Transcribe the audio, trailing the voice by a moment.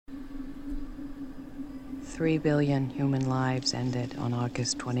3 billion human lives ended on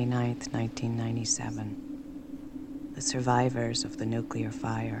August 29th, 1997. The survivors of the nuclear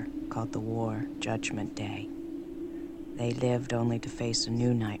fire called the war Judgment Day. They lived only to face a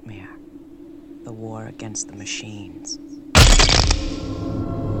new nightmare, the war against the machines.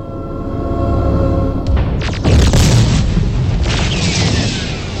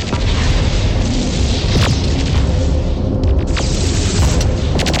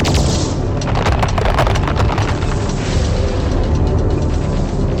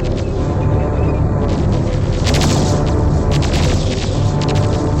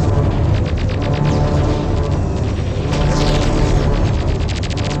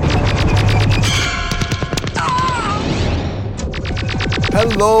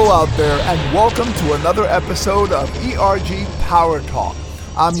 Hello out there, and welcome to another episode of ERG Power Talk.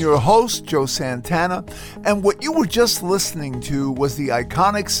 I'm your host, Joe Santana, and what you were just listening to was the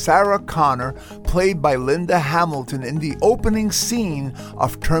iconic Sarah Connor, played by Linda Hamilton in the opening scene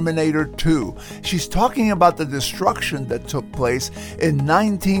of Terminator 2. She's talking about the destruction that took place in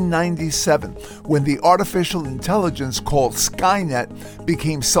 1997 when the artificial intelligence called Skynet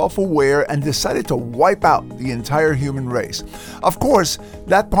became self-aware and decided to wipe out the entire human race. Of course,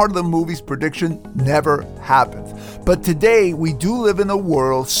 that part of the movie's prediction never happened. But today, we do live in a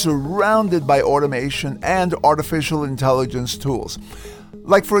world surrounded by automation and artificial intelligence tools.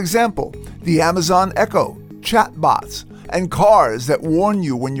 Like, for example, the Amazon Echo, chatbots, and cars that warn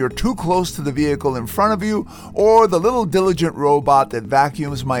you when you're too close to the vehicle in front of you, or the little diligent robot that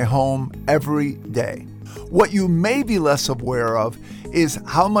vacuums my home every day. What you may be less aware of is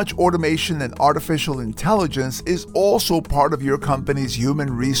how much automation and artificial intelligence is also part of your company's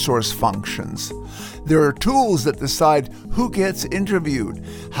human resource functions. There are tools that decide who gets interviewed,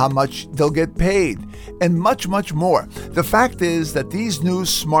 how much they'll get paid, and much, much more. The fact is that these new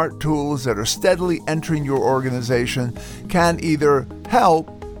smart tools that are steadily entering your organization can either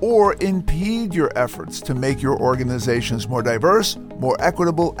help or impede your efforts to make your organizations more diverse, more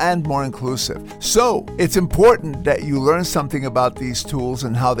equitable, and more inclusive. So, it's important that you learn something about these tools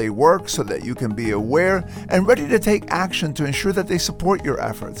and how they work so that you can be aware and ready to take action to ensure that they support your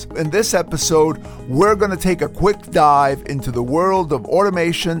efforts. In this episode, we're going to take a quick dive into the world of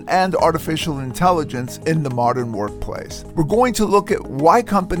automation and artificial intelligence in the modern workplace. We're going to look at why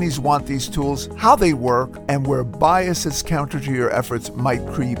companies want these tools, how they work, and where biases counter to your efforts might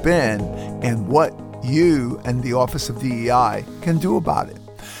creep in, and what you and the Office of DEI can do about it.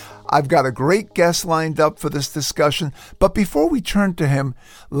 I've got a great guest lined up for this discussion, but before we turn to him,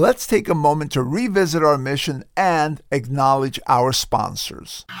 let's take a moment to revisit our mission and acknowledge our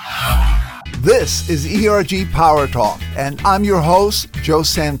sponsors. This is ERG Power Talk, and I'm your host, Joe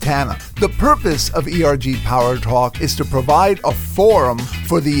Santana. The purpose of ERG Power Talk is to provide a forum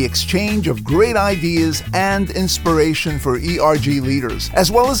for the exchange of great ideas and inspiration for ERG leaders,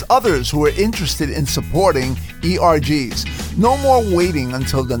 as well as others who are interested in supporting ERGs. No more waiting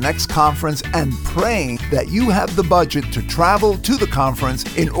until the next conference and praying that you have the budget to travel to the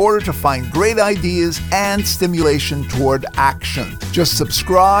conference in order to find great ideas and stimulation toward action. Just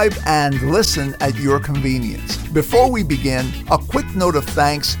subscribe and listen at your convenience. Before we begin, a quick note of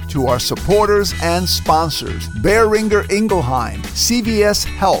thanks to our supporters and sponsors: Boehringer Ingelheim, CVS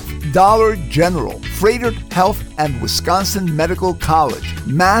Health, Dollar General, Freighter Health and Wisconsin Medical College,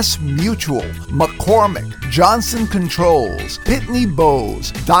 Mass Mutual, McCormick, Johnson Controls, Pitney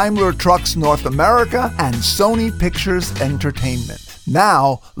Bowes, Daimler Trucks North America, and Sony Pictures Entertainment.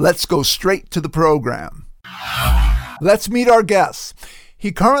 Now, let's go straight to the program. Let's meet our guests.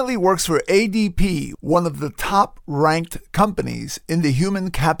 He currently works for ADP, one of the top-ranked companies in the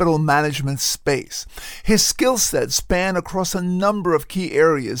human capital management space. His skill sets span across a number of key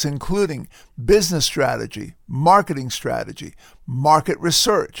areas, including business strategy, marketing strategy, market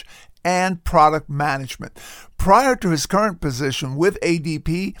research, and product management. Prior to his current position with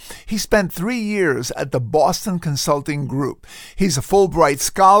ADP, he spent 3 years at the Boston Consulting Group. He's a Fulbright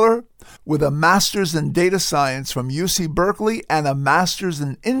Scholar with a master's in data science from UC Berkeley and a master's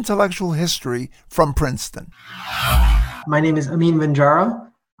in intellectual history from Princeton. My name is Amin Venjara.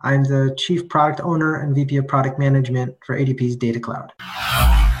 I'm the Chief Product Owner and VP of Product Management for ADP's Data Cloud.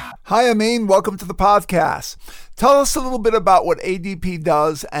 Hi, Amin. Welcome to the podcast. Tell us a little bit about what ADP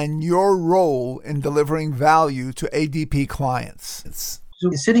does and your role in delivering value to ADP clients.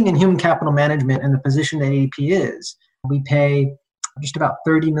 So sitting in human capital management and the position that ADP is, we pay just about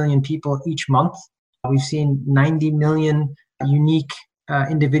 30 million people each month. We've seen 90 million unique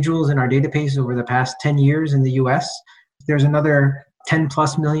individuals in our database over the past 10 years in the US. There's another 10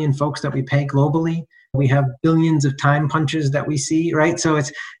 plus million folks that we pay globally. We have billions of time punches that we see, right? So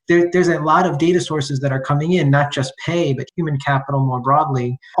there's a lot of data sources that are coming in, not just pay, but human capital more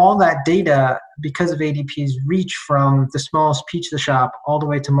broadly. All that data, because of ADP's reach from the smallest pizza shop all the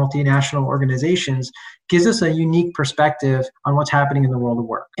way to multinational organizations, gives us a unique perspective on what's happening in the world of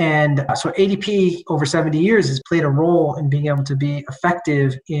work. And so ADP over 70 years has played a role in being able to be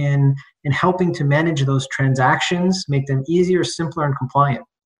effective in helping to manage those transactions, make them easier, simpler, and compliant.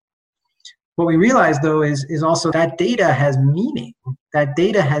 What we realize, though, is also that data has meaning. That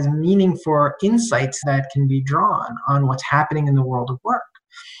data has meaning for insights that can be drawn on what's happening in the world of work.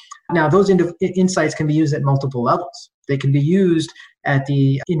 Now, those insights can be used at multiple levels. They can be used at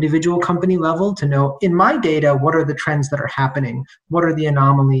the individual company level to know, in my data, what are the trends that are happening? What are the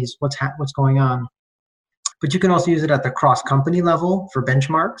anomalies? What's going on? But you can also use it at the cross-company level for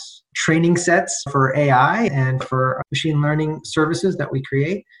benchmarks, training sets for AI and for machine learning services that we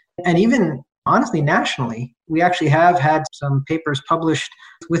create. And even, honestly, nationally, we actually have had some papers published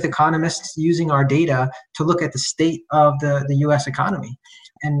with economists using our data to look at the state of the U.S. economy.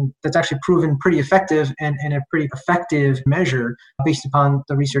 And that's actually proven pretty effective and a pretty effective measure based upon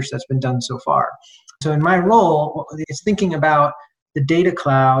the research that's been done so far. So in my role, it's thinking about the data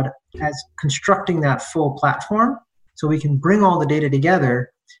cloud as constructing that full platform so we can bring all the data together.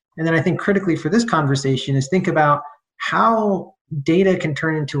 And then I think critically for this conversation is think about how data can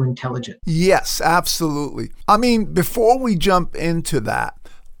turn into intelligence. Yes, absolutely. I mean, before we jump into that,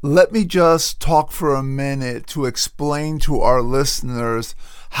 let me just talk for a minute to explain to our listeners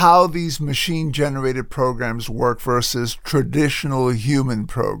how these machine-generated programs work versus traditional human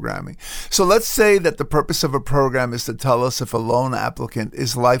programming. So let's say that the purpose of a program is to tell us if a loan applicant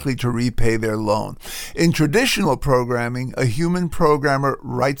is likely to repay their loan. In traditional programming, a human programmer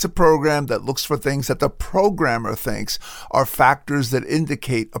writes a program that looks for things that the programmer thinks are factors that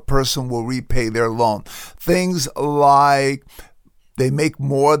indicate a person will repay their loan. Things like they make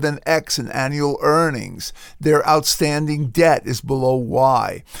more than X in annual earnings, their outstanding debt is below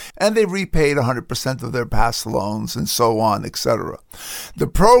Y, and they've repaid 100% of their past loans, and so on, etc. The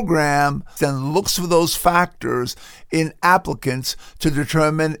program then looks for those factors in applicants to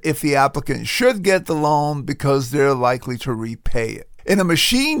determine if the applicant should get the loan because they're likely to repay it. In a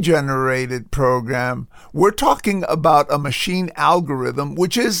machine-generated program, we're talking about a machine algorithm,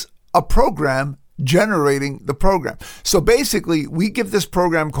 which is a program generating the program. So basically, we give this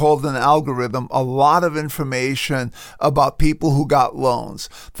program called an algorithm a lot of information about people who got loans.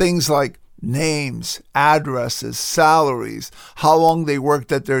 Things like names, addresses, salaries, how long they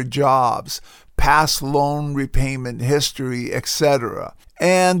worked at their jobs, past loan repayment history, etc.,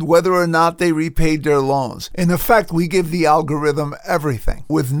 and whether or not they repaid their loans. In effect, we give the algorithm everything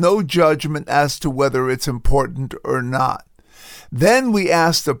with no judgment as to whether it's important or not. Then we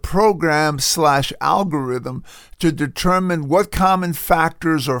ask the program/algorithm to determine what common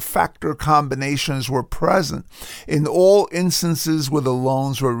factors or factor combinations were present in all instances where the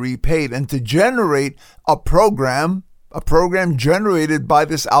loans were repaid, and to generate a program generated by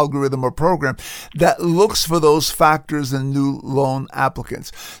this algorithm or program that looks for those factors in new loan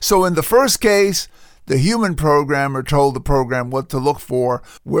applicants. So in the first case, the human programmer told the program what to look for,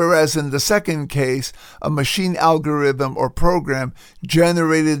 whereas in the second case, a machine algorithm or program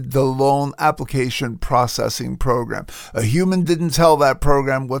generated the loan application processing program. A human didn't tell that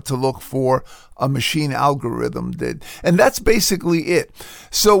program what to look for, a machine algorithm did. And that's basically it.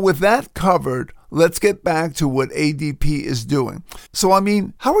 So with that covered, let's get back to what ADP is doing. So,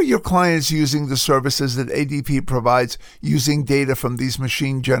 how are your clients using the services that ADP provides using data from these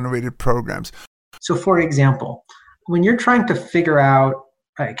machine-generated programs? So for example, when you're trying to figure out,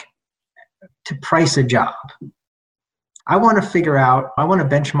 to price a job, I want to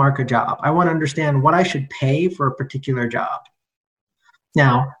benchmark a job. I want to understand what I should pay for a particular job.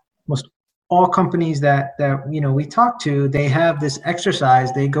 Now, most all companies that we talk to, they have this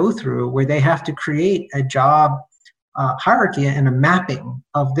exercise they go through where they have to create a job hierarchy and a mapping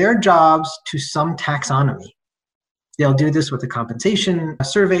of their jobs to some taxonomy. They'll do this with a compensation, a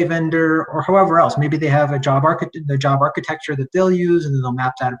survey vendor, or however else. Maybe they have the job architecture that they'll use, and then they'll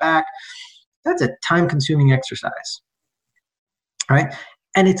map that back. That's a time-consuming exercise, right?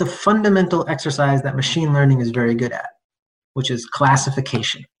 And it's a fundamental exercise that machine learning is very good at, which is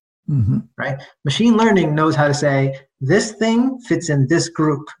classification, right? Machine learning knows how to say, this thing fits in this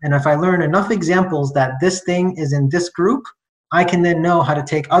group. And if I learn enough examples that this thing is in this group, I can then know how to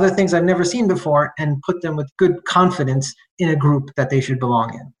take other things I've never seen before and put them with good confidence in a group that they should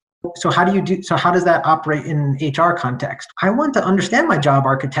belong in. So how does that operate in an HR context? I want to understand my job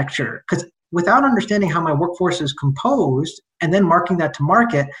architecture, because without understanding how my workforce is composed and then marking that to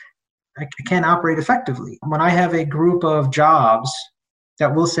market, I can't operate effectively. When I have a group of jobs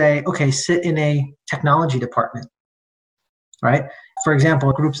that will say, okay, sit in a technology department, right? For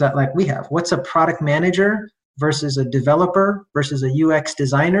example, groups that like we have, what's a product manager versus a developer versus a UX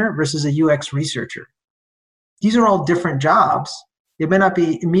designer versus a UX researcher? These are all different jobs. It may not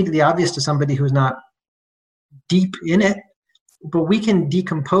be immediately obvious to somebody who's not deep in it, but we can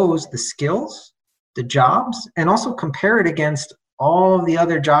decompose the skills, the jobs, and also compare it against all of the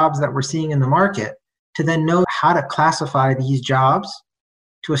other jobs that we're seeing in the market to then know how to classify these jobs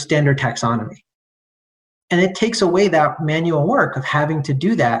to a standard taxonomy. And it takes away that manual work of having to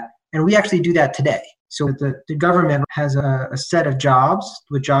do that. And we actually do that today. So the government has a set of jobs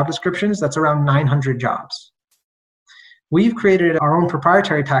with job descriptions that's around 900 jobs. We've created our own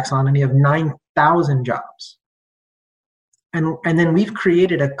proprietary taxonomy of 9,000 jobs. And then we've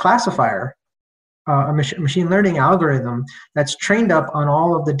created a classifier, a machine learning algorithm that's trained up on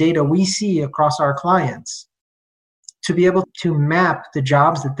all of the data we see across our clients to be able to map the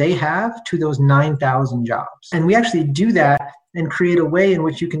jobs that they have to those 9,000 jobs. And we actually do that and create a way in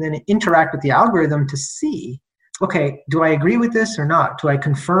which you can then interact with the algorithm to see, okay, do I agree with this or not? Do I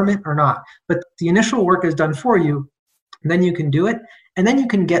confirm it or not? But the initial work is done for you. Then you can do it. And then you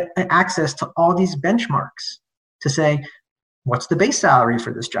can get access to all these benchmarks to say, what's the base salary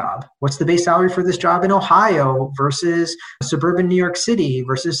for this job? What's the base salary for this job in Ohio versus suburban New York City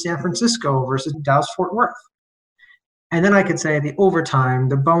versus San Francisco versus Dallas-Fort Worth? And then I could say the overtime,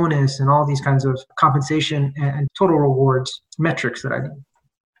 the bonus, and all these kinds of compensation and total rewards metrics that I do.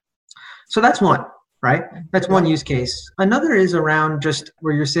 So that's one, right? That's one use case. Another is around just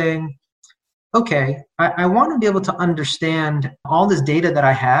where you're saying, okay, I want to be able to understand all this data that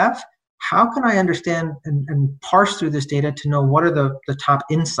I have. How can I understand and parse through this data to know what are the top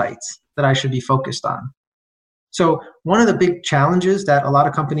insights that I should be focused on? So one of the big challenges that a lot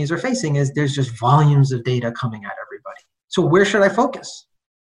of companies are facing is there's just volumes of data coming at everybody. So where should I focus?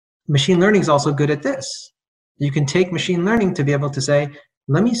 Machine learning is also good at this. You can take machine learning to be able to say,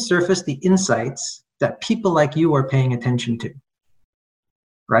 let me surface the insights that people like you are paying attention to,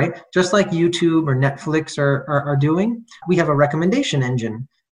 right? Just like YouTube or Netflix are doing, we have a recommendation engine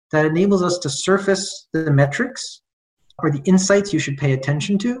that enables us to surface the metrics or the insights you should pay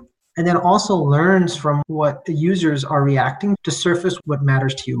attention to, and then also learns from what the users are reacting to surface what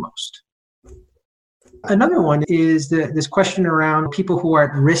matters to you most. Another one is this question around people who are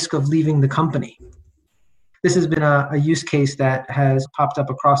at risk of leaving the company. This has been a use case that has popped up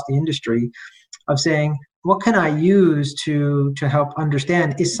across the industry of saying, what can I use to help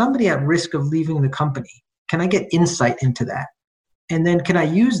understand, is somebody at risk of leaving the company? Can I get insight into that? And then can I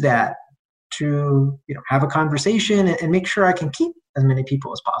use that to have a conversation and make sure I can keep as many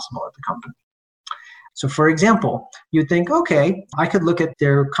people as possible at the company? So for example, you'd think, okay, I could look at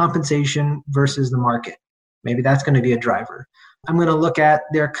their compensation versus the market. Maybe that's going to be a driver. I'm going to look at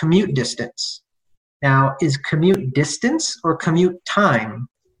their commute distance. Now, is commute distance or commute time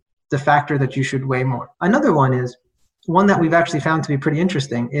the factor that you should weigh more? Another one is, one that we've actually found to be pretty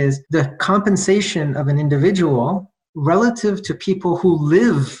interesting, is the compensation of an individual relative to people who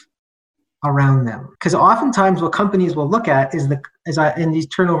live around them. Because oftentimes what companies will look at is in these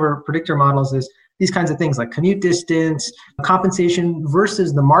turnover predictor models is these kinds of things like commute distance, compensation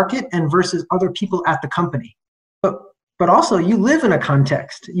versus the market and versus other people at the company. But also you live in a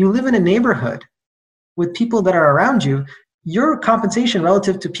context, you live in a neighborhood with people that are around you. Your compensation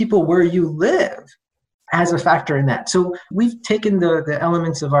relative to people where you live has a factor in that. So we've taken the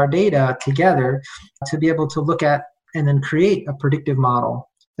elements of our data together to be able to look at and then create a predictive model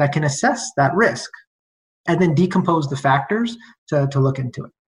that can assess that risk and then decompose the factors to look into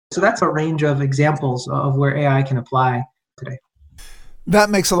it. So that's a range of examples of where AI can apply today. That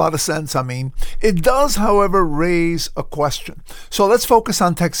makes a lot of sense, Amin. It does, however, raise a question. So let's focus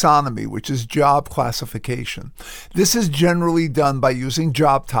on taxonomy, which is job classification. This is generally done by using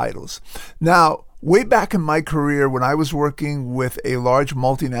job titles. Now, way back in my career, when I was working with a large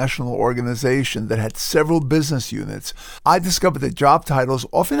multinational organization that had several business units, I discovered that job titles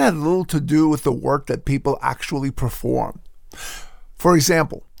often had little to do with the work that people actually perform. For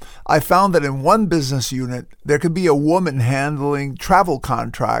example, I found that in one business unit, there could be a woman handling travel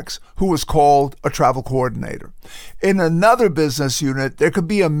contracts who was called a travel coordinator. In another business unit, there could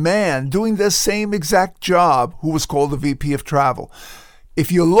be a man doing the same exact job who was called a VP of travel.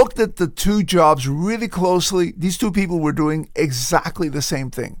 If you looked at the two jobs really closely, these two people were doing exactly the same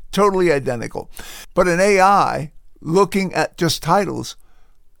thing, totally identical. But an AI, looking at just titles,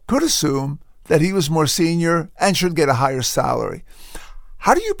 could assume that he was more senior and should get a higher salary.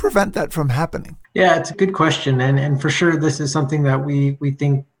 How do you prevent that from happening? Yeah, it's a good question. And for sure, this is something that we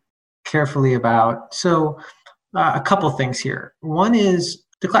think carefully about. So a couple things here. One is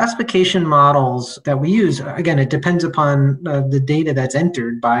the classification models that we use. Again, it depends upon the data that's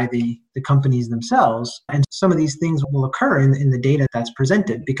entered by the companies themselves. And some of these things will occur in the data that's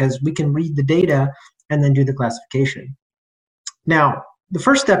presented because we can read the data and then do the classification. Now, the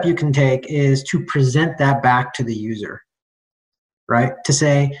first step you can take is to present that back to the user, right? To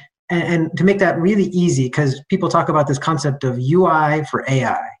say, and to make that really easy, because people talk about this concept of UI for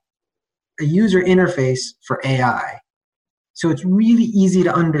AI, a user interface for AI. So it's really easy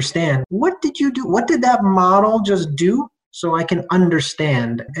to understand. What did you do? What did that model just do? So I can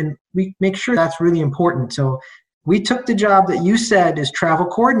understand. And we make sure that's really important. So we took the job that you said is travel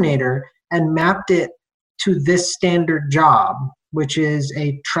coordinator and mapped it to this standard job, which is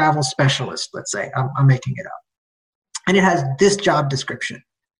a travel specialist, let's say. I'm making it up. And it has this job description.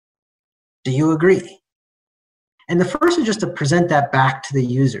 Do you agree? And the first is just to present that back to the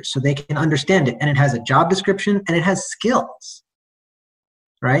user so they can understand it. And it has a job description and it has skills,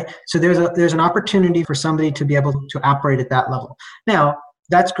 right? So there's an opportunity for somebody to be able to operate at that level. Now,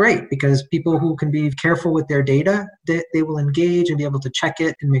 that's great because people who can be careful with their data, they will engage and be able to check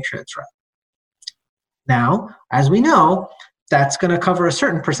it and make sure it's right. Now, as we know, that's going to cover a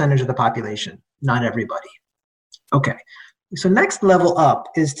certain percentage of the population, not everybody. Okay. So next level up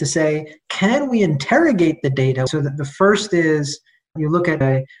is to say, can we interrogate the data? So that the first is you look at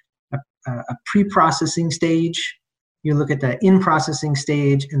a pre-processing stage, you look at the in-processing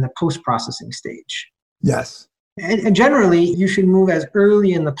stage and the post-processing stage. Yes. And generally, you should move as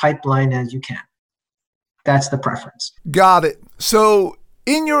early in the pipeline as you can. That's the preference. Got it. So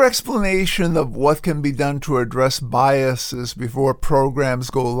in your explanation of what can be done to address biases before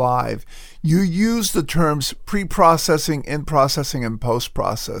programs go live, you use the terms pre-processing, in-processing, and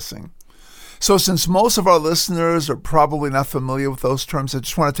post-processing. So since most of our listeners are probably not familiar with those terms, I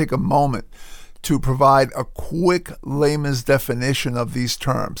just want to take a moment to provide a quick layman's definition of these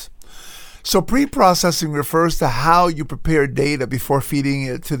terms. So pre-processing refers to how you prepare data before feeding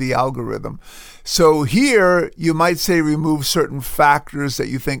it to the algorithm. So here you might say remove certain factors that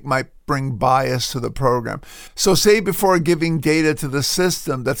you think might bring bias to the program. So say before giving data to the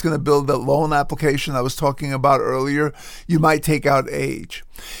system that's going to build the loan application I was talking about earlier, you might take out age.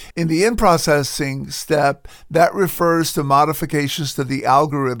 In the in-processing step, that refers to modifications to the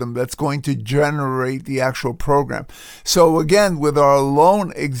algorithm that's going to generate the actual program. So again, with our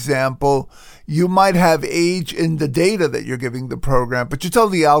loan example, you might have age in the data that you're giving the program, but you tell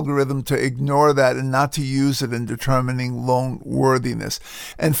the algorithm to ignore that and not to use it in determining loan worthiness.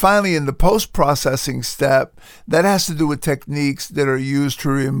 And finally, in the post-processing step, that has to do with techniques that are used to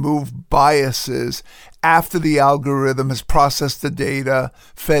remove biases after the algorithm has processed the data,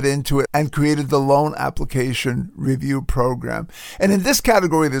 fed into it, and created the loan application review program. And in this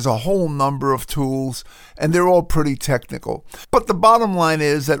category, there's a whole number of tools, and they're all pretty technical. But the bottom line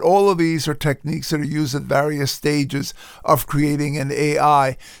is that all of these are techniques that are used at various stages of creating an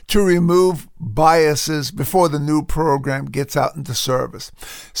AI to remove biases before the new program gets out into service.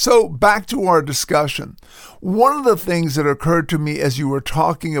 So back to our discussion. One of the things that occurred to me as you were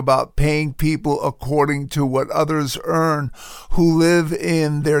talking about paying people according to what others earn who live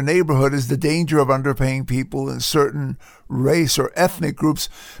in their neighborhood is the danger of underpaying people in certain race or ethnic groups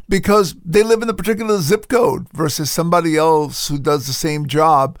because they live in a particular zip code versus somebody else who does the same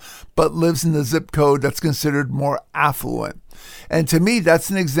job but lives in the zip code that's considered more affluent. And to me, that's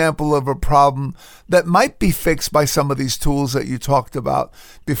an example of a problem that might be fixed by some of these tools that you talked about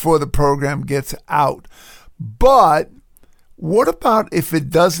before the program gets out. But what about if it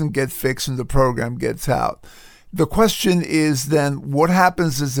doesn't get fixed and the program gets out? The question is then, what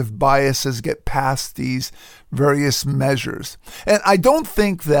happens is if biases get past these various measures? And I don't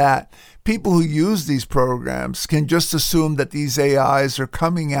think that people who use these programs can just assume that these AIs are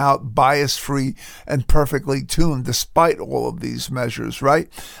coming out bias-free and perfectly tuned despite all of these measures, right?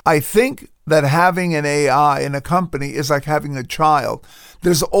 I think that having an AI in a company is like having a child.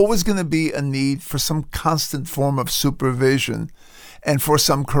 There's always going to be a need for some constant form of supervision and for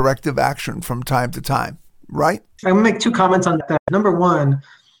some corrective action from time to time, right? I'm going to make two comments on that. Number one,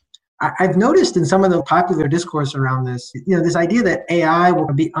 I've noticed in some of the popular discourse around this, this idea that AI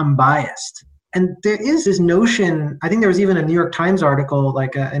will be unbiased. And there is this notion, I think there was even a New York Times article,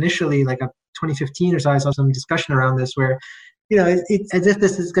 initially, like a 2015 or so, I saw some discussion around this where, it's as if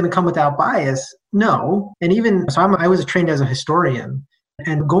this is going to come without bias. No. And even, so I was trained as a historian,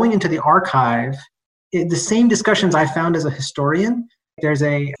 and going into the archive, the same discussions I found as a historian, there's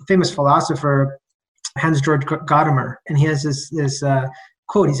a famous philosopher, Hans-Georg Gadamer, and he has this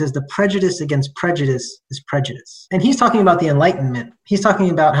quote, he says, "The prejudice against prejudice is prejudice." And he's talking about the Enlightenment. He's talking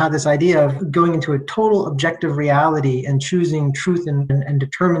about how this idea of going into a total objective reality and choosing truth and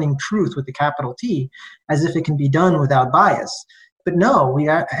determining truth with the capital T as if it can be done without bias. But no,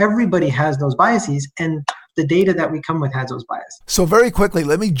 everybody has those biases, and the data that we come with has those biases. So very quickly,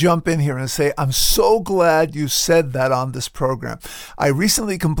 let me jump in here and say, I'm so glad you said that on this program. I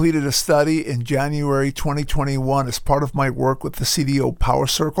recently completed a study in January 2021 as part of my work with the CDO Power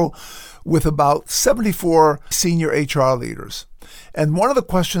Circle with about 74 senior HR leaders. And one of the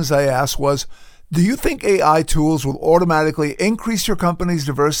questions I asked was, do you think AI tools will automatically increase your company's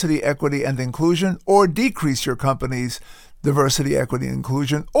diversity, equity, and inclusion, or decrease your company's diversity, equity, and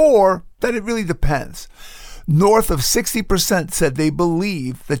inclusion, or that it really depends? North of 60% said they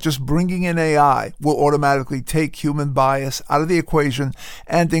believe that just bringing in AI will automatically take human bias out of the equation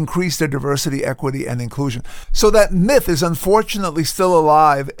and increase their diversity, equity, and inclusion. So that myth is unfortunately still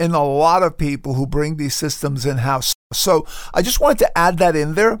alive in a lot of people who bring these systems in-house. So I just wanted to add that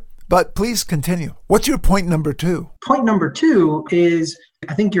in there, but please continue. What's your point number 2? Point number 2 is,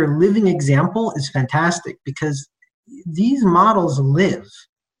 I think your living example is fantastic because these models live.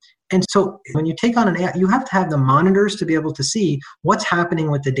 And so when you take on an AI, you have to have the monitors to be able to see what's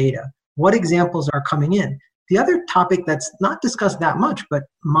happening with the data, what examples are coming in. The other topic that's not discussed that much, but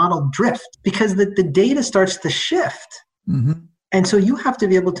model drift, because the data starts to shift. Mm-hmm. And so you have to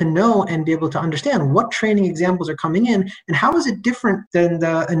be able to know and be able to understand what training examples are coming in and how is it different than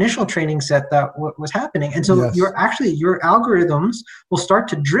the initial training set that was happening. And so your algorithms will start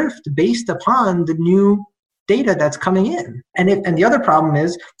to drift based upon the new data that's coming in. And the other problem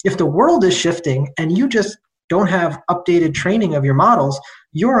is, if the world is shifting and you just don't have updated training of your models,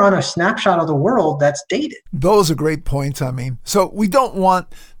 you're on a snapshot of the world that's dated. Those are great points, Amin. So we don't want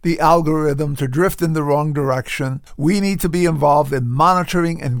the algorithm to drift in the wrong direction. We need to be involved in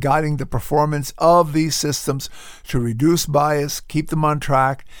monitoring and guiding the performance of these systems to reduce bias, keep them on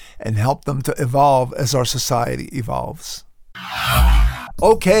track, and help them to evolve as our society evolves.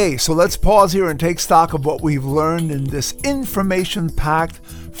 Okay, so let's pause here and take stock of what we've learned in this information-packed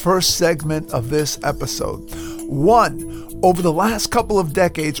first segment of this episode. 1, over the last couple of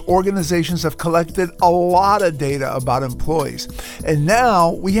decades, organizations have collected a lot of data about employees. And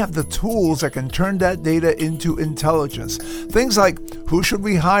now we have the tools that can turn that data into intelligence. Things like, who should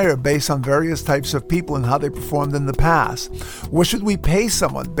we hire based on various types of people and how they performed in the past? What should we pay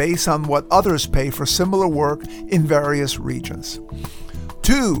someone based on what others pay for similar work in various regions?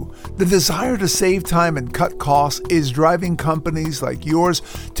 2, the desire to save time and cut costs is driving companies like yours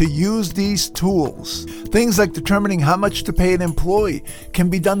to use these tools. Things like determining how much to pay an employee can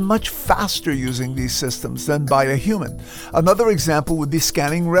be done much faster using these systems than by a human. Another example would be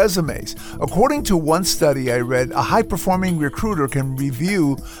scanning resumes. According to one study I read, a high-performing recruiter can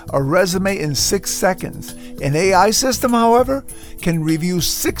review a resume in 6 seconds. An AI system, however, can review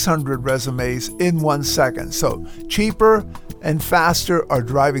 600 resumes in 1 second. So cheaper and faster are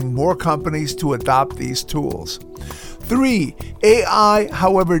driving more companies to adopt these tools. 3, AI,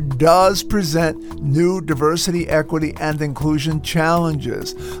 however, does present new diversity, equity, and inclusion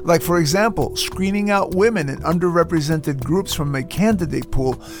challenges. Like, for example, screening out women and underrepresented groups from a candidate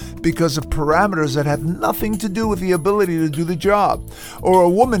pool because of parameters that have nothing to do with the ability to do the job. Or a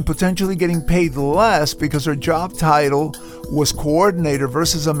woman potentially getting paid less because her job title was coordinator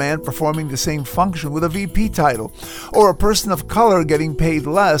versus a man performing the same function with a VP title. Or a person of color getting paid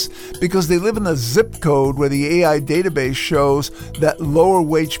less because they live in a zip code where the AI database shows that lower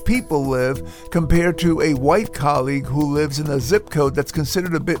wage people live compared to a white colleague who lives in a zip code that's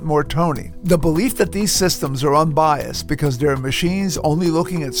considered a bit more Tony. The belief that these systems are unbiased because they're machines only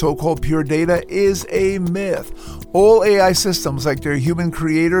looking at so-called pure data is a myth. All AI systems, like their human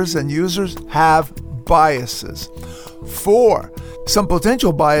creators and users, have biases. 4, some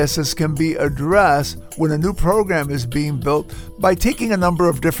potential biases can be addressed when a new program is being built by taking a number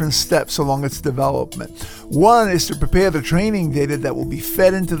of different steps along its development. 1 is to prepare the training data that will be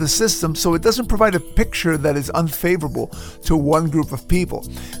fed into the system so it doesn't provide a picture that is unfavorable to one group of people.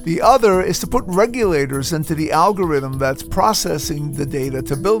 The other is to put regulators into the algorithm that's processing the data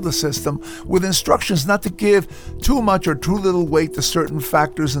to build the system with instructions not to give too much or too little weight to certain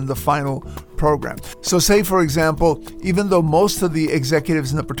factors in the final program. So say, for example, even though most of the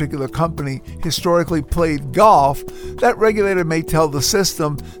executives in a particular company historically played golf, that regulator may tell the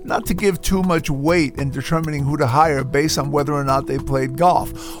system not to give too much weight in determining who to hire based on whether or not they played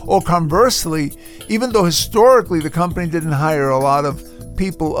golf. Or conversely, even though historically the company didn't hire a lot of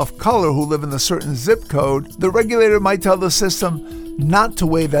people of color who live in a certain zip code, the regulator might tell the system not to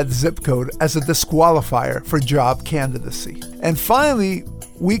weigh that zip code as a disqualifier for job candidacy. And finally,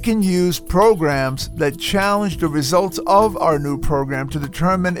 we can use programs that challenge the results of our new program to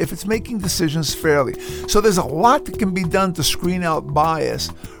determine if it's making decisions fairly. So there's a lot that can be done to screen out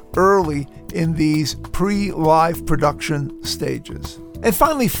bias early in these pre-live production stages. And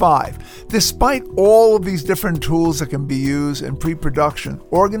finally, 5, despite all of these different tools that can be used in pre-production,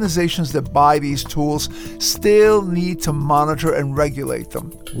 organizations that buy these tools still need to monitor and regulate them.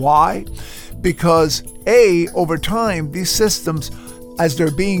 Why? Because over time, these systems, as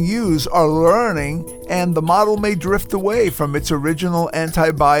they're being used, are learning, and the model may drift away from its original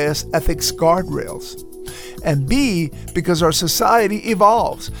anti-bias ethics guardrails. And B, because our society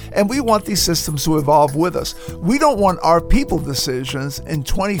evolves, and we want these systems to evolve with us. We don't want our people decisions in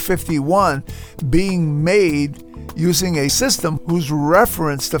 2051 being made using a system whose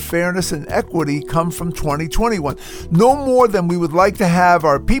reference to fairness and equity come from 2021. No more than we would like to have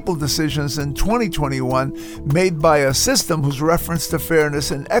our people decisions in 2021 made by a system whose reference to fairness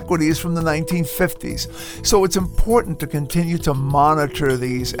and equity is from the 1950s. So it's important to continue to monitor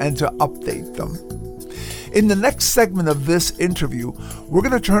these and to update them. In the next segment of this interview, we're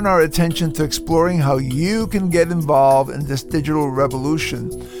going to turn our attention to exploring how you can get involved in this digital revolution,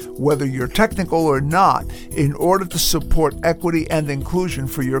 whether you're technical or not, in order to support equity and inclusion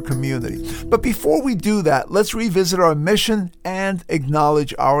for your community. But before we do that, let's revisit our mission and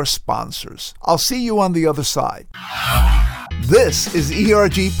acknowledge our sponsors. I'll see you on the other side. This is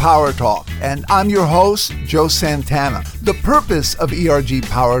ERG Power Talk, and I'm your host, Joe Santana. The purpose of ERG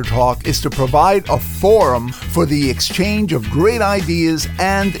Power Talk is to provide a forum for the exchange of great ideas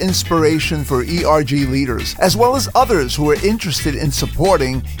and inspiration for ERG leaders, as well as others who are interested in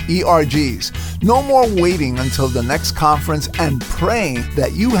supporting ERGs. No more waiting until the next conference and praying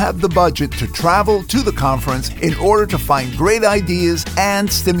that you have the budget to travel to the conference in order to find great ideas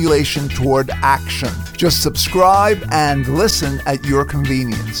and stimulation toward action. Just subscribe and listen at your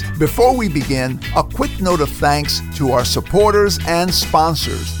convenience. Before we begin, a quick note of thanks to our supporters and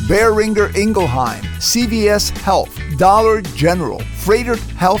sponsors: Boehringer Ingelheim, CVS Health, Dollar General, Freighter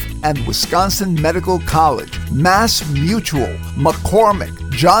Health and Wisconsin Medical College, Mass Mutual,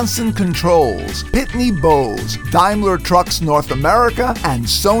 McCormick, Johnson Controls, Pitney Bowes, Daimler Trucks North America, and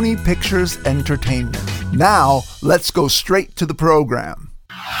Sony Pictures Entertainment. Now, let's go straight to the program.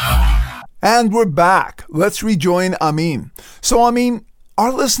 And we're back. Let's rejoin Amin. So Amin,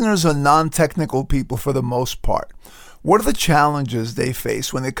 our listeners are non-technical people for the most part. What are the challenges they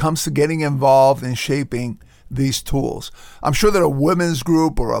face when it comes to getting involved in shaping these tools? I'm sure that a women's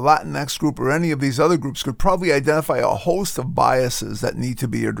group or a Latinx group or any of these other groups could probably identify a host of biases that need to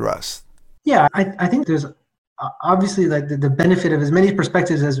be addressed. Yeah, I think there's obviously like the benefit of as many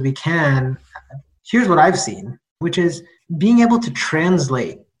perspectives as we can. Here's what I've seen, which is being able to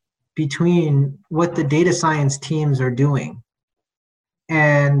translate between what the data science teams are doing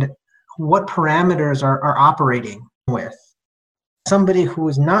and what parameters are operating with. Somebody who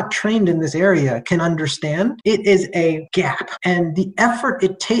is not trained in this area can understand it is a gap, and the effort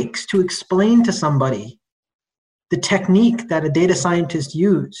it takes to explain to somebody the technique that a data scientist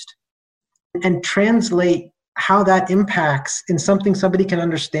used and translate how that impacts in something somebody can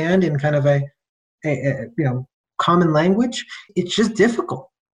understand in kind of a common language. It's just difficult.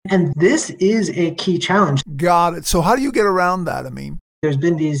 And this is a key challenge. Got it. So how do you get around that, Amin? There's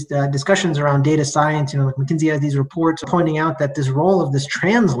been these discussions around data science, like McKinsey has these reports pointing out that this role of this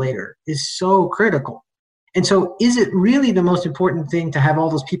translator is so critical. And so is it really the most important thing to have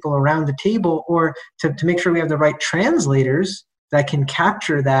all those people around the table, or to make sure we have the right translators that can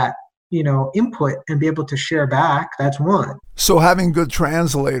capture that, input and be able to share back? That's one. So having good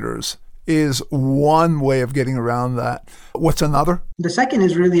translators is one way of getting around that. What's another? The second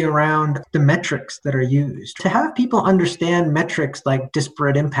is really around the metrics that are used. To have people understand metrics like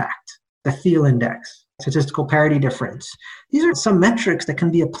disparate impact, the Thiel index, statistical parity difference. These are some metrics that can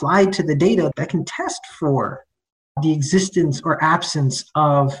be applied to the data that can test for the existence or absence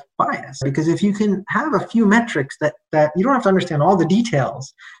of bias. Because if you can have a few metrics that you don't have to understand all the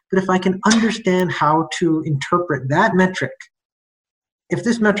details, but if I can understand how to interpret that metric, if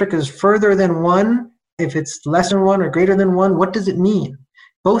this metric is further than 1, if it's less than 1 or greater than 1, what does it mean?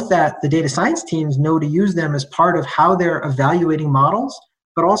 Both that the data science teams know to use them as part of how they're evaluating models,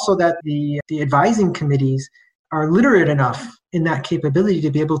 but also that the advising committees are literate enough in that capability to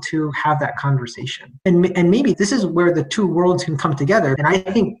be able to have that conversation. And maybe this is where the two worlds can come together. And I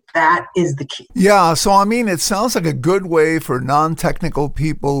think that is the key. Yeah, so it sounds like a good way for non-technical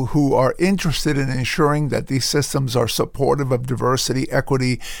people who are interested in ensuring that these systems are supportive of diversity,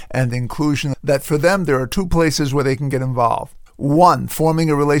 equity, and inclusion, that for them there are two places where they can get involved. One, forming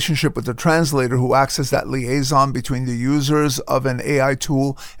a relationship with the translator who acts as that liaison between the users of an AI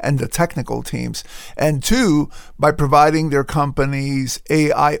tool and the technical teams. And two, by providing their company's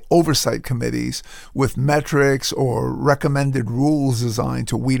AI oversight committees with metrics or recommended rules designed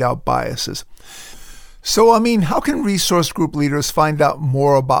to weed out biases. So, how can resource group leaders find out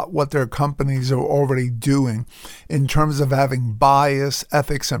more about what their companies are already doing in terms of having bias,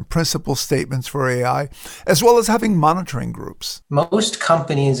 ethics, and principle statements for AI, as well as having monitoring groups? Most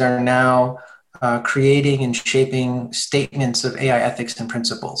companies are now creating and shaping statements of AI ethics and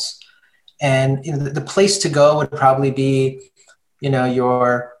principles. And the place to go would probably be,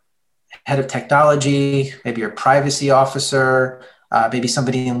 your head of technology, maybe your privacy officer, maybe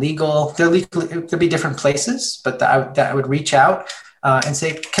somebody in legal. There'll be different places, but that I would reach out and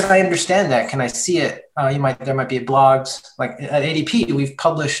say, can I understand that? Can I see it? There might be blogs. Like at ADP, we've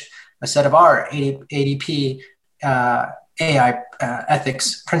published a set of our ADP AI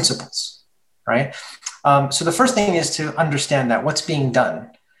ethics principles, right? So the first thing is to understand that, what's being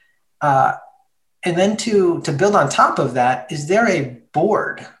done. And then to build on top of that, is there a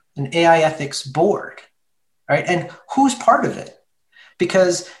board, an AI ethics board, right? And who's part of it?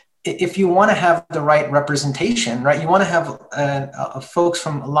 Because if you want to have the right representation, right, you want to have folks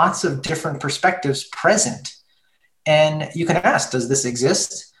from lots of different perspectives present. And you can ask, does this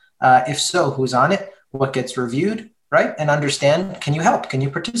exist? If so, who's on it? What gets reviewed, right? And understand, can you help? Can you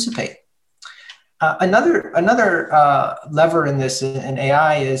participate? Another lever in this in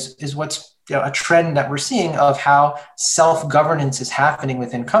AI is what's a trend that we're seeing of how self-governance is happening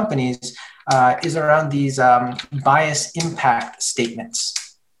within companies. Is around these bias impact statements.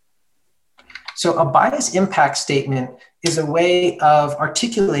 So a bias impact statement is a way of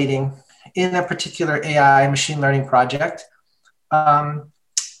articulating in a particular AI machine learning project,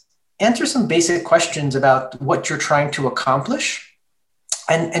 answer some basic questions about what you're trying to accomplish,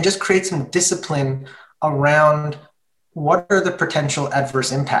 and just create some discipline around what are the potential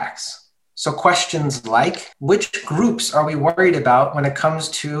adverse impacts. So questions like, which groups are we worried about when it comes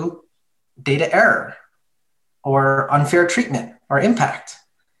to data error or unfair treatment or impact?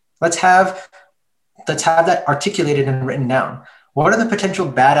 Let's have that articulated and written down. What are the potential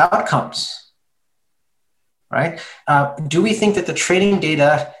bad outcomes, right? Do we think that the training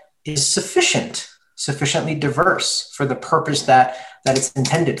data is sufficiently diverse for the purpose that it's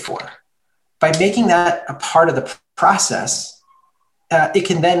intended for? By making that a part of the process, it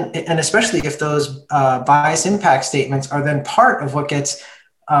can then, and especially if those bias impact statements are then part of what gets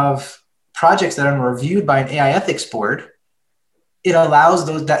of projects that are reviewed by an AI ethics board, it allows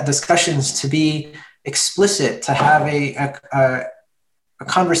that discussions to be explicit, to have a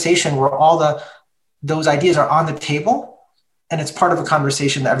conversation where all those ideas are on the table, and it's part of a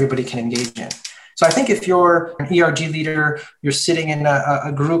conversation that everybody can engage in. So I think if you're an ERG leader, you're sitting in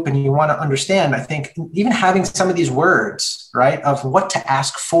a group and you want to understand, I think even having some of these words, right, of what to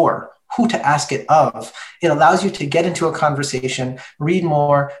ask for, who to ask it of, it allows you to get into a conversation, read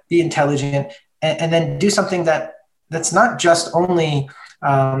more, be intelligent, and then do something that's not just only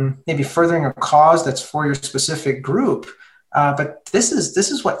maybe furthering a cause that's for your specific group, but this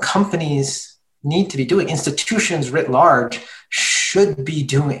is what companies need to be doing. Institutions writ large should be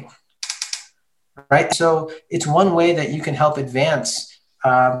doing, right? So it's one way that you can help advance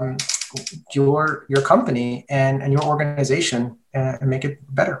your company and your organization and make it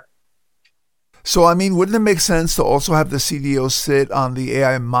better. So, wouldn't it make sense to also have the CDO sit on the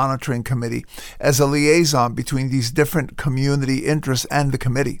AI monitoring committee as a liaison between these different community interests and the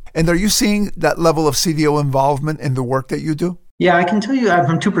committee? And are you seeing that level of CDO involvement in the work that you do? Yeah, I can tell you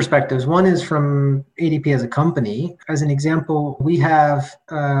from two perspectives. One is from ADP as a company. As an example, we have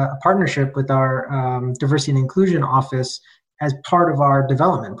a partnership with our diversity and inclusion office as part of our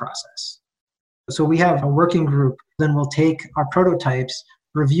development process. So we have a working group, then we'll take our prototypes,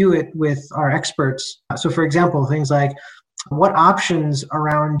 review it with our experts. So for example, things like what options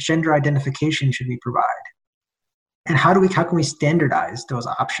around gender identification should we provide? And how can we standardize those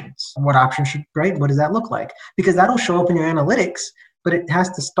options? What options what does that look like? Because that'll show up in your analytics, but it has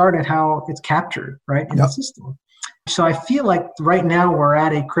to start at how it's captured, right, in the system. So I feel like right now we're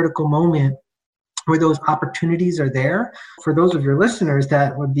at a critical moment where those opportunities are there. For those of your listeners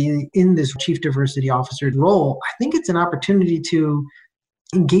that would be in this chief diversity officer role, I think it's an opportunity to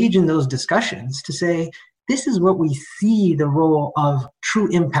engage in those discussions to say, this is what we see the role of true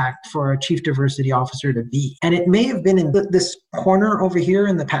impact for a chief diversity officer to be. And it may have been in this corner over here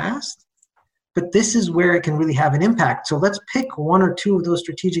in the past, but this is where it can really have an impact. So let's pick one or two of those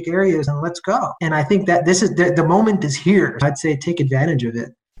strategic areas and let's go. And I think that this is the moment is here. I'd say take advantage of it.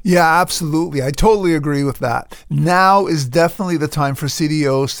 Yeah, absolutely. I totally agree with that. Now is definitely the time for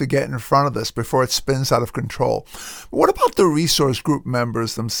CDOs to get in front of this before it spins out of control. But what about the resource group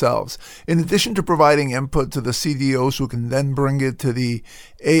members themselves? In addition to providing input to the CDOs who can then bring it to the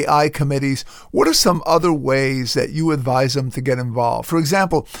AI committees, what are some other ways that you advise them to get involved? For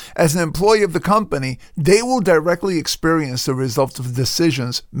example, as an employee of the company, they will directly experience the results of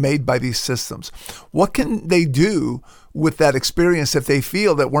decisions made by these systems. What can they do with that experience if they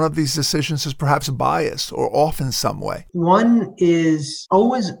feel that one of these decisions is perhaps biased or off in some way? One is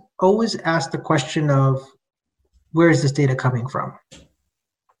always ask the question of, where is this data coming from?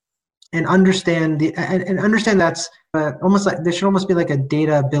 And understand that's almost like there should almost be like a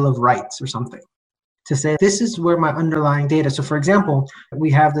data bill of rights or something to say this is where my underlying data. So, for example,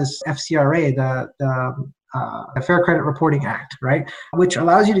 we have this FCRA, the Fair Credit Reporting Act, right, which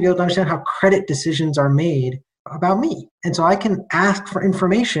allows you to be able to understand how credit decisions are made about me. And so I can ask for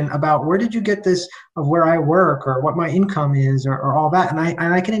information about where did you get this of where I work or what my income is or all that. And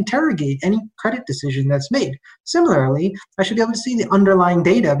I can interrogate any credit decision that's made. Similarly, I should be able to see the underlying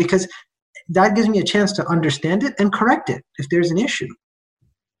data because that gives me a chance to understand it and correct it if there's an issue.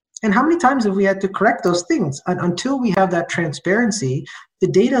 And how many times have we had to correct those things? And until we have that transparency, the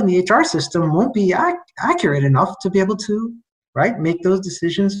data in the HR system won't be accurate enough to be able to, right, make those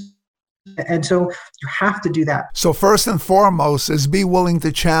decisions. And so you have to do that. So first and foremost is be willing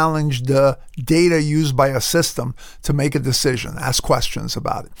to challenge the data used by a system to make a decision, ask questions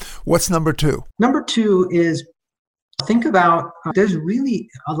about it. What's number two? Number two is think about, there's really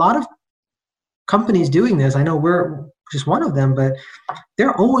a lot of companies doing this. I know we're just one of them, but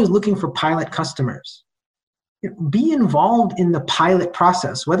they're always looking for pilot customers. Be involved in the pilot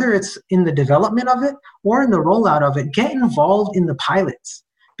process, whether it's in the development of it or in the rollout of it. Get involved in the pilots,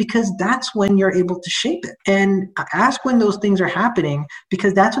 because that's when you're able to shape it. And ask when those things are happening,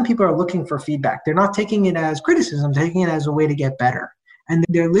 because that's when people are looking for feedback. They're not taking it as criticism, they're taking it as a way to get better. And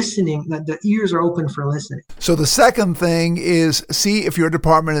they're listening, the ears are open for listening. So the second thing is see if your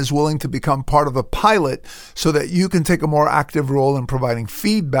department is willing to become part of a pilot so that you can take a more active role in providing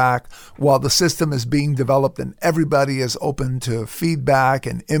feedback while the system is being developed and everybody is open to feedback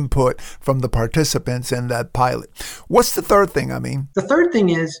and input from the participants in that pilot. What's the third thing, Amin? The third thing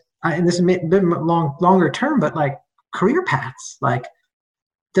is, and this is a bit longer term, but like career paths, like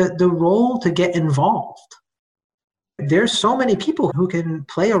the role to get involved. There's so many people who can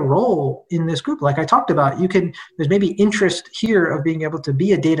play a role in this group. Like I talked about, there's maybe interest here of being able to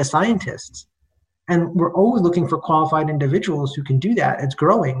be a data scientist. And we're always looking for qualified individuals who can do that. It's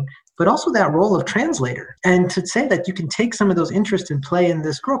growing, but also that role of translator. And to say that you can take some of those interests and play in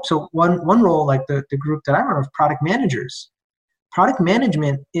this group. So one role, like the group that I run of product managers, product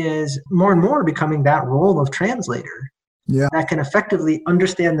management is more and more becoming that role of translator. Yeah. That can effectively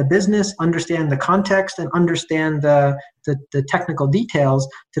understand the business, understand the context, and understand the technical details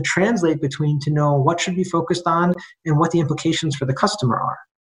to translate between, to know what should be focused on and what the implications for the customer are.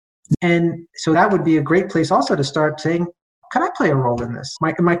 And so that would be a great place also to start saying, can I play a role in this?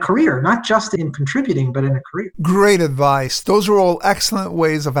 My career, not just in contributing, but in a career. Great advice. Those are all excellent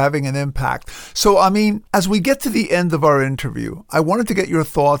ways of having an impact. So, I mean, as we get to the end of our interview, I wanted to get your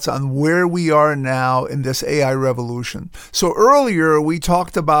thoughts on where we are now in this AI revolution. So earlier, we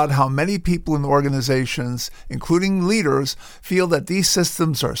talked about how many people in organizations, including leaders, feel that these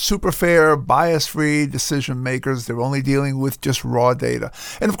systems are super fair, bias-free decision makers. They're only dealing with just raw data.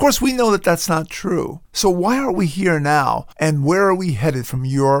 And of course, we know that that's not true. So why are we here now? And where are we headed from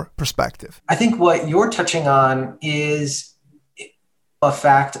your perspective? I think what you're touching on is a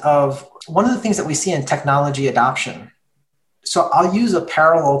fact of one of the things that we see in technology adoption. So I'll use a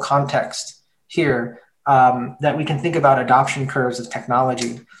parallel context here that we can think about adoption curves of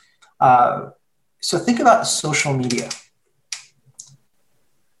technology. So think about social media.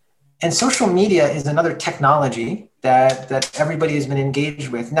 And social media is another technology that everybody has been engaged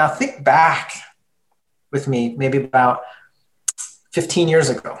with. Now think back with me, maybe about 15 years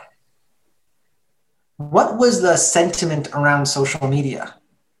ago. What was the sentiment around social media?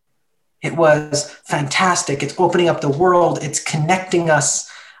 It was fantastic. It's opening up the world. It's connecting us.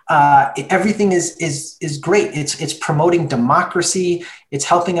 Everything is great. It's promoting democracy. It's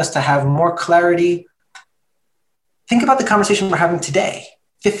helping us to have more clarity. Think about the conversation we're having today,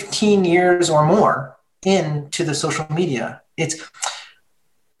 15 years or more into the social media. Is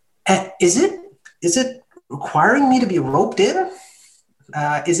it requiring me to be roped in?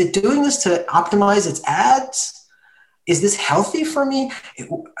 Is it doing this to optimize its ads? Is this healthy for me?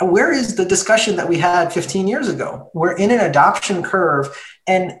 Where is the discussion that we had 15 years ago? We're in an adoption curve,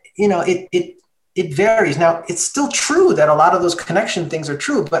 and it it varies. Now, it's still true that a lot of those connection things are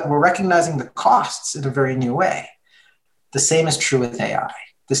true, but we're recognizing the costs in a very new way. The same is true with AI.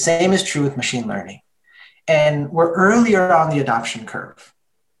 The same is true with machine learning. And we're earlier on the adoption curve.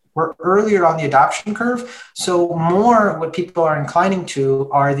 So more what people are inclining to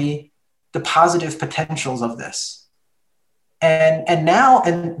are the positive potentials of this. And now,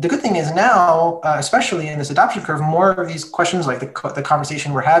 and the good thing is now, especially in this adoption curve, more of these questions like the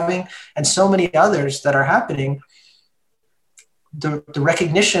conversation we're having and so many others that are happening, the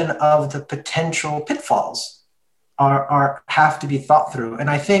recognition of the potential pitfalls have to be thought through. And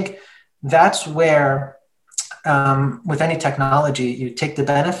I think that's where, with any technology, you take the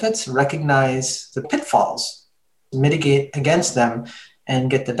benefits, recognize the pitfalls, mitigate against them, and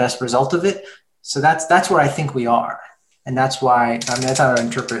get the best result of it. So that's where I think we are. And that's why, that's how I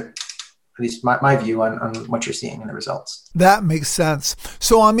interpret, at least my view on what you're seeing in the results. That makes sense.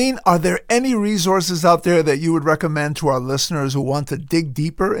 So, Amin, are there any resources out there that you would recommend to our listeners who want to dig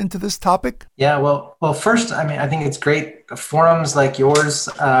deeper into this topic? Yeah, well, first, I think it's great. Forums like yours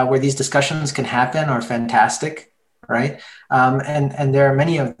where these discussions can happen are fantastic, right? And there are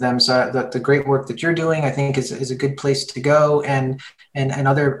many of them. So the great work that you're doing, I think, is a good place to go, and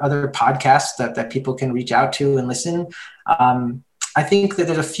other podcasts that people can reach out to and listen. I think that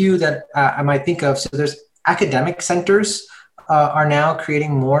there's a few that I might think of. So there's academic centers are now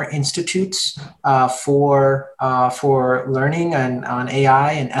creating more institutes for learning and on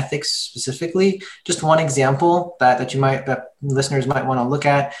AI and ethics specifically. Just one example that listeners might want to look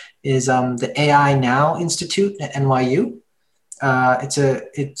at is the AI Now Institute at NYU. I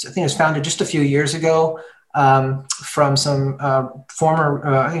think it was founded just a few years ago from some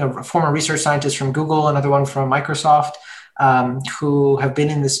former research scientists from Google, another one from Microsoft, who have been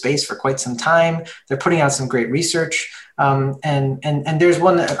in this space for quite some time. They're putting out some great research. And there's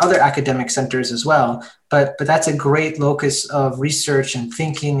one at other academic centers as well, but that's a great locus of research and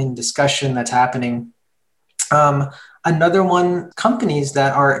thinking and discussion that's happening. Another one, companies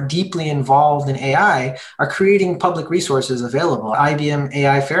that are deeply involved in AI are creating public resources available. IBM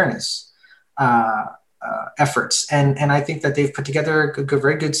AI Fairness efforts. And I think that they've put together a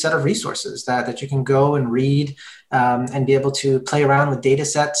very good set of resources that you can go and read and be able to play around with data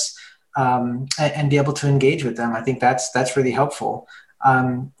sets and be able to engage with them. I think that's really helpful.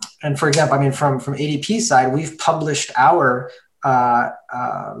 And for example, from ADP's side, we've published our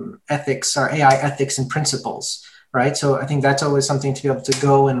ethics, our AI ethics and principles, right? So I think that's always something to be able to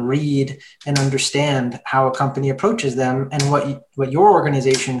go and read and understand how a company approaches them and what your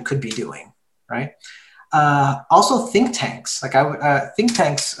organization could be doing, right? Also, think tanks. Think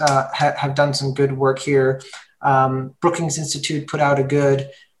tanks have done some good work here. Brookings Institute put out a good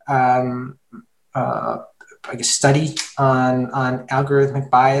study on algorithmic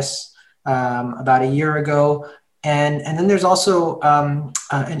bias about a year ago. And then there's also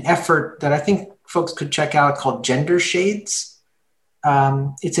an effort that I think folks could check out called Gender Shades.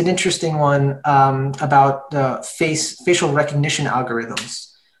 It's an interesting one about facial recognition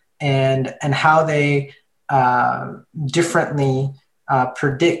algorithms and how they differently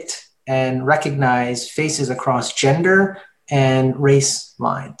predict and recognize faces across gender and race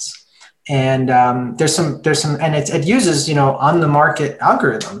lines. And there's some, and it uses, on the market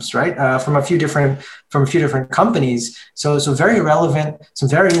algorithms, right? From a few different companies. So very relevant, some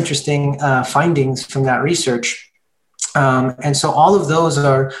very interesting findings from that research. And so all of those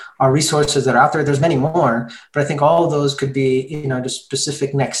are resources that are out there. There's many more, but I think all of those could be, just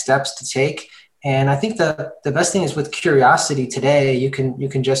specific next steps to take. And I think the best thing is with curiosity today, you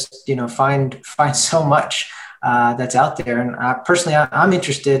can just, find so much that's out there. And personally, I'm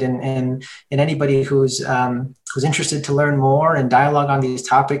interested in anybody who's interested to learn more and dialogue on these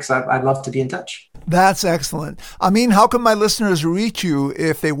topics. I'd love to be in touch. That's excellent. Amin, how can my listeners reach you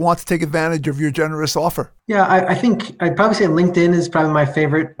if they want to take advantage of your generous offer? Yeah, I think I'd probably say LinkedIn is probably my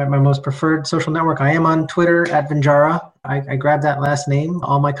favorite, my most preferred social network. I am on Twitter at Venjara. I grabbed that last name.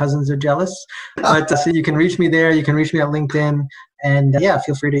 All my cousins are jealous. But so you can reach me there. You can reach me at LinkedIn. And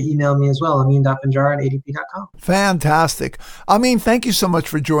feel free to email me as well, amin.venjara@adp.com. Fantastic. Amin, thank you so much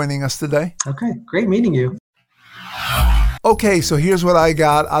for joining us today. Okay, great meeting you. Okay, so here's what I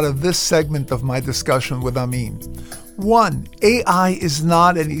got out of this segment of my discussion with Amin. 1, AI is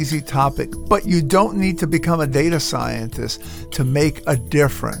not an easy topic, but you don't need to become a data scientist to make a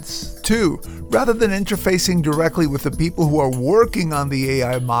difference. 2, rather than interfacing directly with the people who are working on the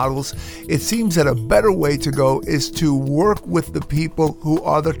AI models, it seems that a better way to go is to work with the people who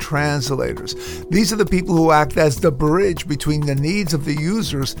are the translators. These are the people who act as the bridge between the needs of the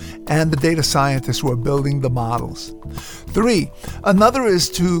users and the data scientists who are building the models. 3, another is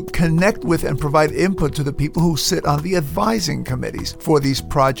to connect with and provide input to the people who sit on the advising committees for these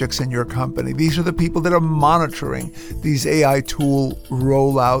projects in your company. These are the people that are monitoring these AI tool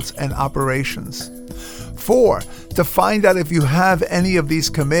rollouts and operations. 4, to find out if you have any of these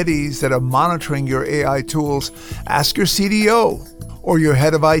committees that are monitoring your AI tools, ask your CDO or your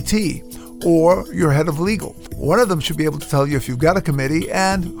head of IT or your head of legal. One of them should be able to tell you if you've got a committee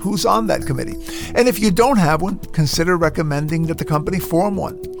and who's on that committee. And if you don't have one, consider recommending that the company form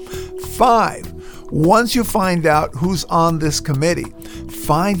one. 5, once you find out who's on this committee,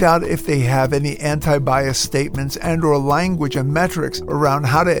 find out if they have any anti-bias statements and or language and metrics around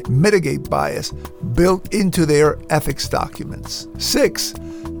how to mitigate bias built into their ethics documents. 6,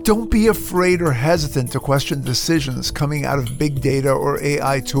 don't be afraid or hesitant to question decisions coming out of big data or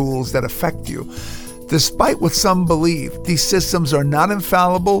AI tools that affect you. Despite what some believe, these systems are not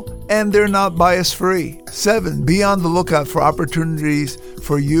infallible and they're not bias-free. 7, be on the lookout for opportunities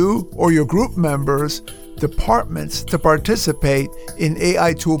for you or your group members, departments to participate in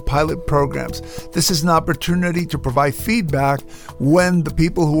AI tool pilot programs. This is an opportunity to provide feedback when the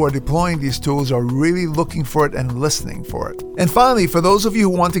people who are deploying these tools are really looking for it and listening for it. And finally, for those of you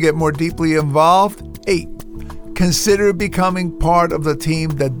who want to get more deeply involved, 8, consider becoming part of the team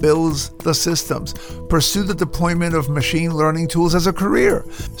that builds the systems. Pursue the deployment of machine learning tools as a career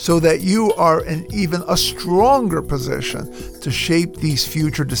so that you are in even a stronger position to shape these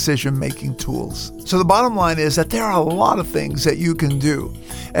future decision-making tools. So the bottom line is that there are a lot of things that you can do.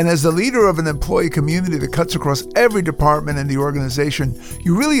 And as the leader of an employee community that cuts across every department in the organization,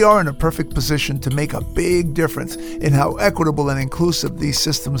 you really are in a perfect position to make a big difference in how equitable and inclusive these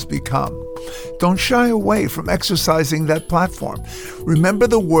systems become. Don't shy away from exercising that platform. Remember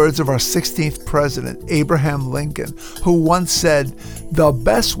the words of our 16th president, Abraham Lincoln, who once said, "The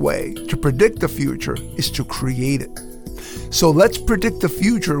best way to predict the future is to create it." So let's predict the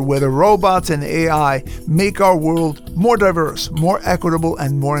future where the robots and AI make our world more diverse, more equitable,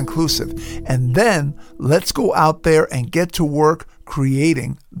 and more inclusive. And then let's go out there and get to work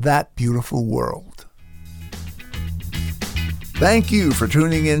creating that beautiful world. Thank you for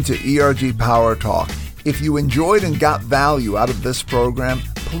tuning in to ERG Power Talk. If you enjoyed and got value out of this program,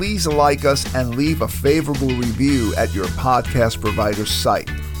 please like us and leave a favorable review at your podcast provider's site.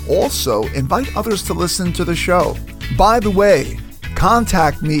 Also, invite others to listen to the show. By the way,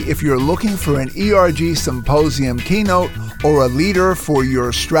 contact me if you're looking for an ERG Symposium keynote or a leader for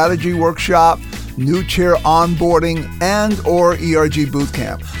your strategy workshop, new chair onboarding, and or ERG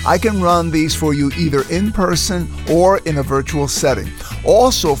bootcamp. I can run these for you either in person or in a virtual setting.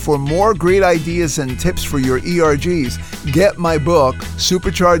 Also, for more great ideas and tips for your ERGs, get my book,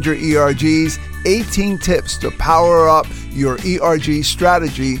 Supercharge Your ERGs, 18 Tips to Power Up Your ERG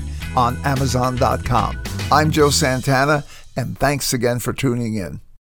Strategy on Amazon.com. I'm Joe Santana, and thanks again for tuning in.